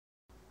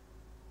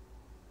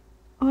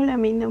Hola,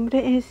 mi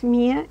nombre es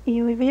Mia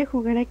y hoy voy a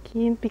jugar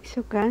aquí en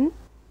Pixocan.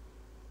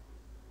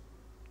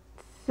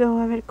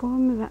 A ver cómo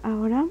me va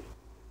ahora.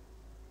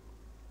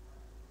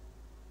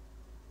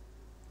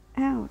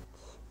 Ouch.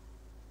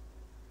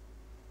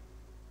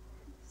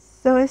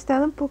 He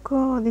estado un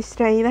poco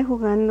distraída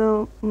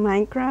jugando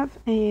Minecraft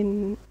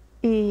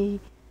y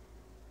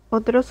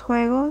otros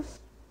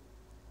juegos.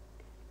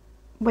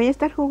 Voy a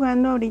estar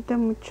jugando ahorita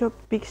mucho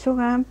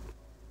Pixogan,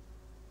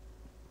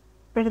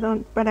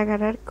 perdón, para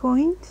agarrar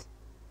coins.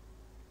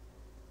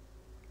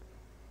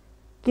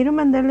 Quiero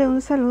mandarle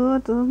un saludo a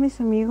todos mis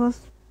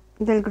amigos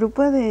del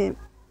grupo de,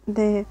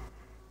 de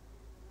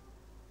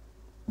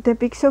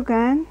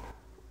Pixogan,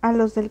 a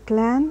los del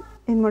clan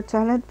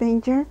Immortal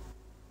Adventure,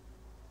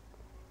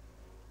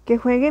 que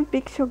jueguen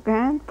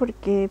Pixogan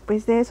porque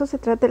pues de eso se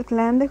trata el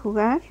clan, de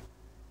jugar.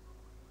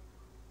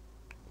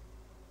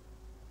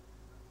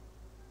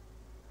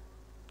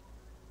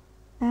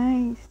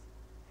 Nice.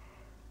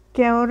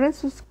 Que ahorren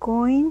sus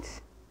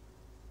coins.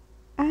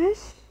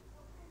 Ash,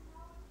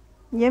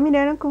 ¿ya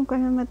miraron con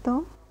cuál me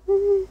mató?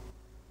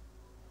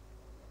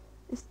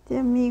 Este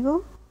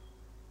amigo.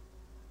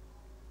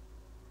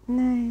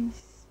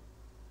 Nice.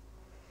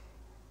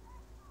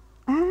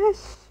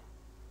 Ash.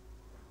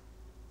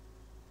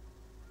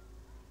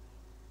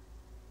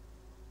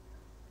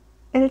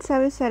 Él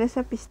sabe usar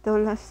esa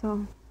pistola,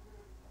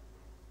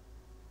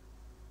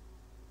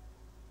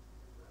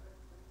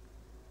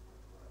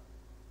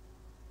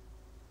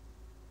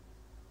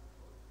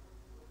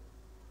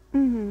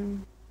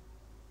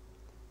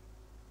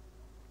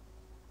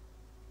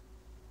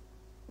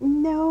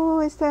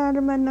 No, esta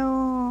arma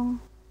no.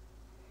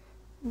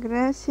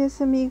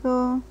 Gracias,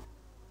 amigo.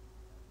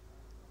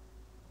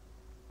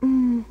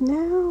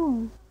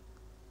 No.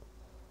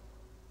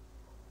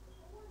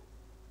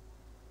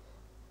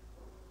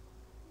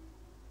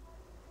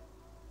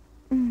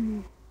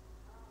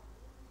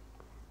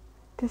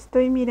 Te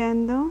estoy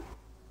mirando.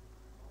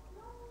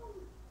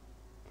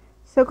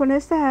 Con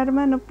esta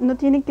arma no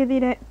tienen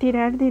que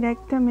tirar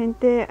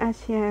directamente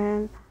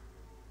hacia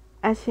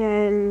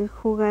el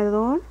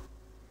jugador.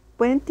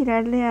 Pueden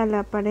tirarle a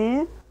la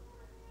pared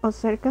o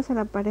cercas a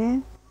la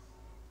pared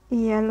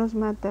y ya los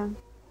matan.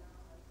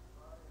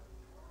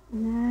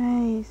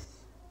 Nice.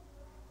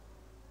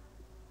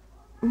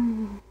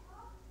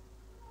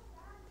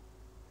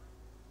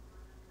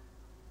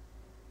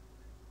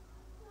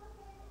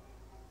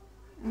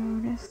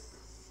 Ahora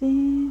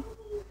sí.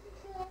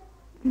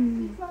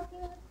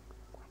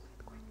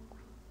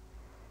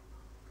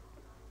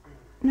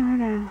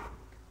 Ahora.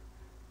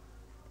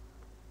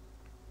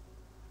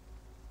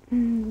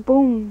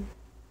 Boom.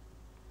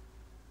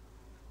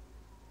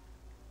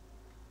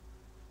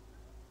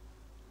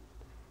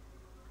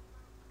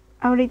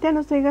 Ahorita no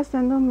estoy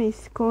gastando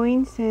mis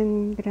coins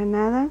en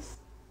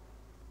granadas.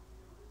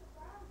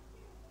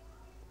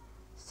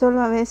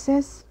 Solo a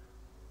veces.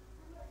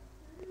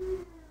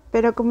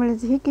 Pero como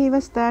les dije que iba a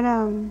estar...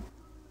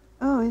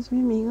 Oh, es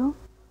mi amigo.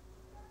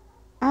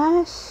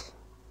 Ash.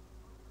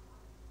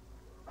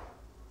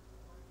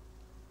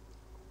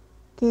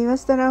 Que iba a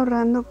estar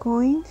ahorrando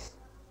coins.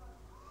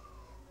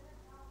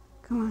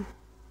 Come on.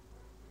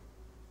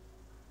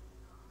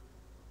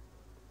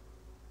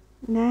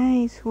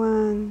 Nice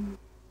one.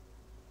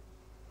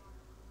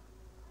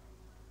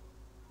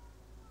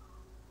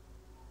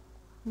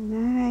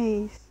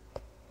 Nice.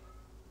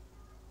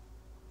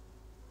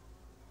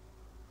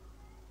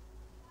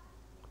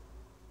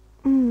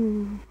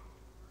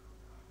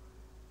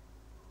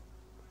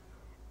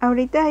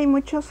 Ahorita hay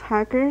muchos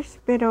hackers,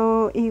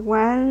 pero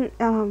igual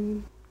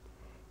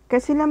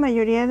casi la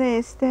mayoría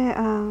de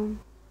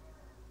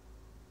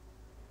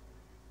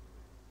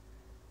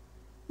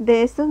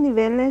de estos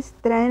niveles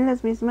traen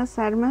las mismas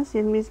armas y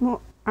el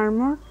mismo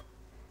armor.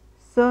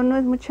 No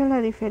es mucha la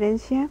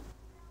diferencia.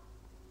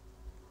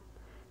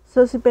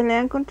 Si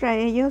pelean contra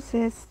ellos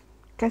es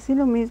casi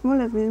lo mismo,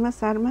 las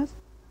mismas armas.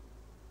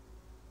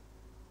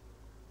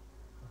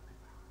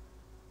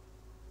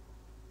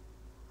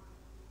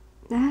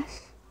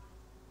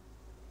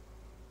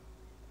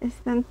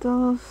 Están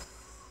todos...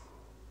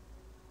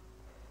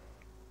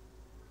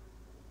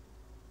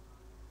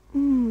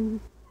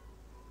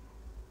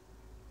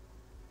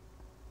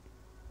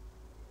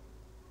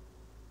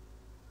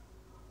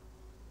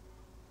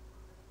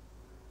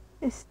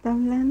 ¿Está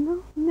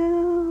hablando?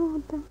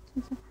 No.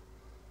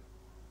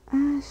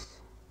 Ash.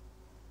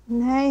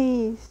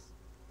 Nice.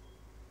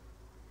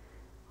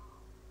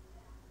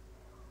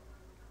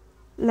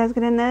 Las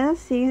granadas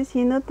siguen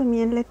siendo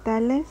también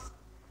letales.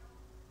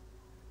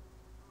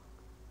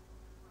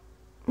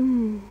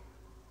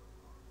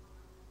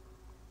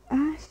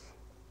 Ash.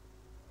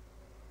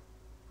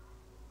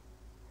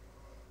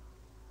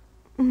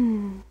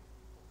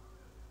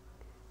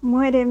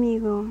 Muere,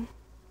 amigo.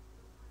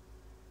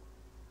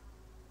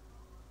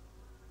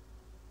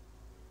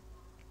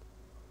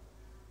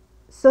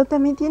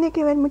 También tiene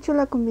que ver mucho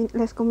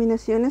las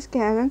combinaciones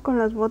que hagan con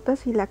las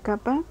botas y la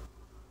capa.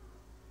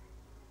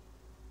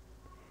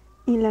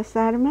 Y las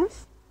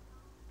armas.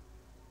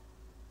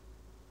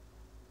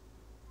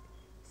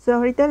 So,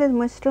 ahorita les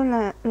muestro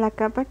la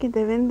capa que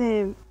deben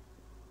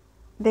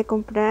de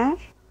comprar.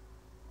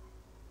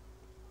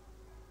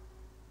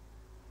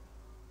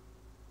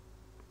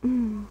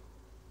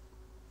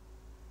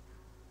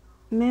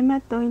 Me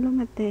mató y lo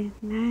maté.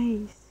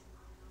 Nice.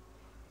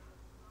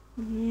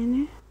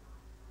 Viene.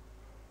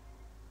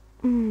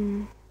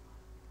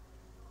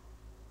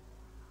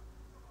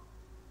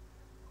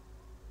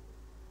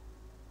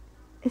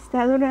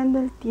 Está durando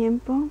el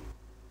tiempo.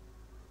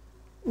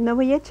 No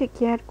voy a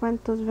chequear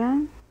cuántos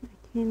van.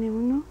 Aquí viene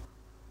uno.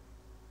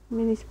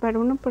 Me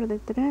disparó uno por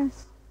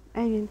detrás.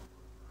 Ahí viene.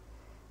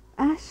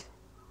 Ash.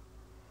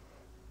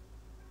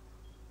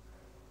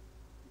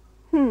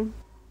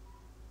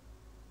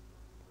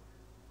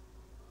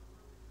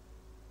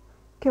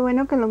 Qué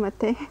bueno que lo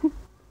maté.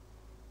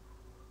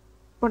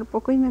 Por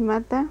poco y me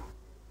mata.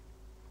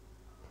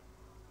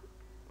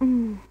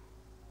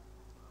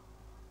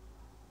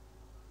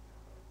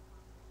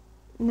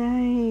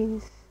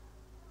 Nice.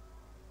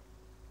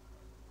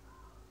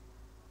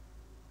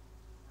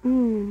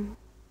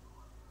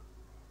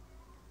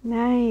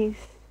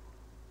 Nice.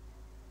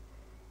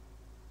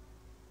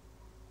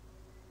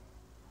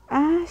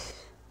 Ash.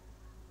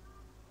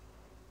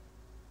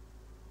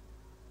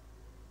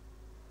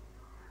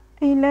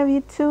 I love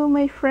you too,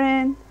 my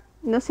friend.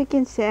 No sé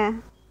quién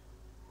sea.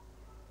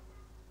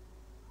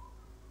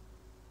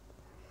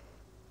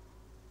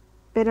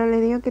 Pero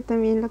le digo que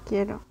también lo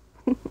quiero.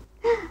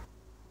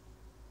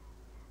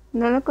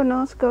 No lo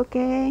conozco, ¿ok?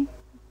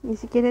 Ni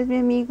siquiera es mi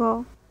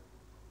amigo.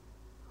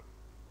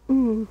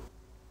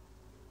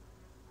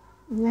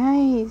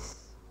 Nice.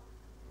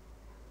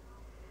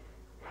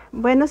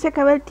 Bueno, se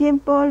acaba el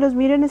tiempo. Los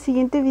miro en el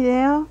siguiente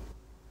video.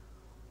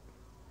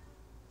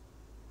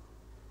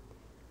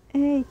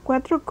 Hey,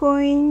 4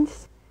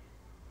 coins.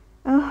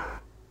 Oh,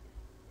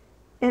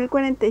 el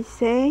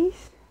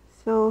 46.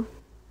 So,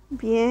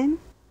 bien.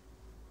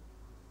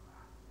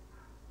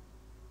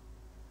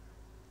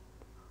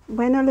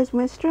 Bueno, les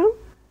muestro.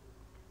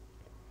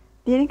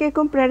 Tienen que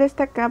comprar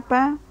esta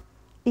capa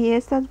y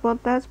estas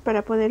botas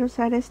para poder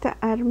usar esta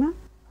arma.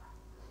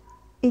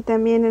 Y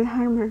también el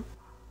hammer.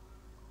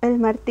 El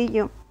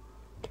martillo.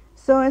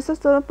 So, eso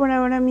es todo por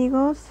ahora,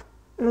 amigos.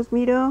 Los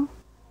miro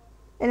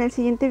en el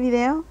siguiente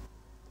video.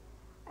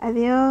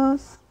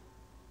 Adiós.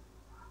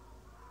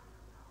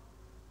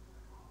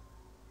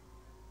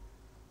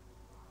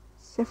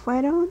 ¿Se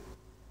fueron?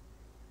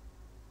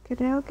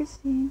 Creo que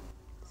sí.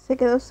 Se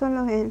quedó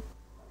solo él.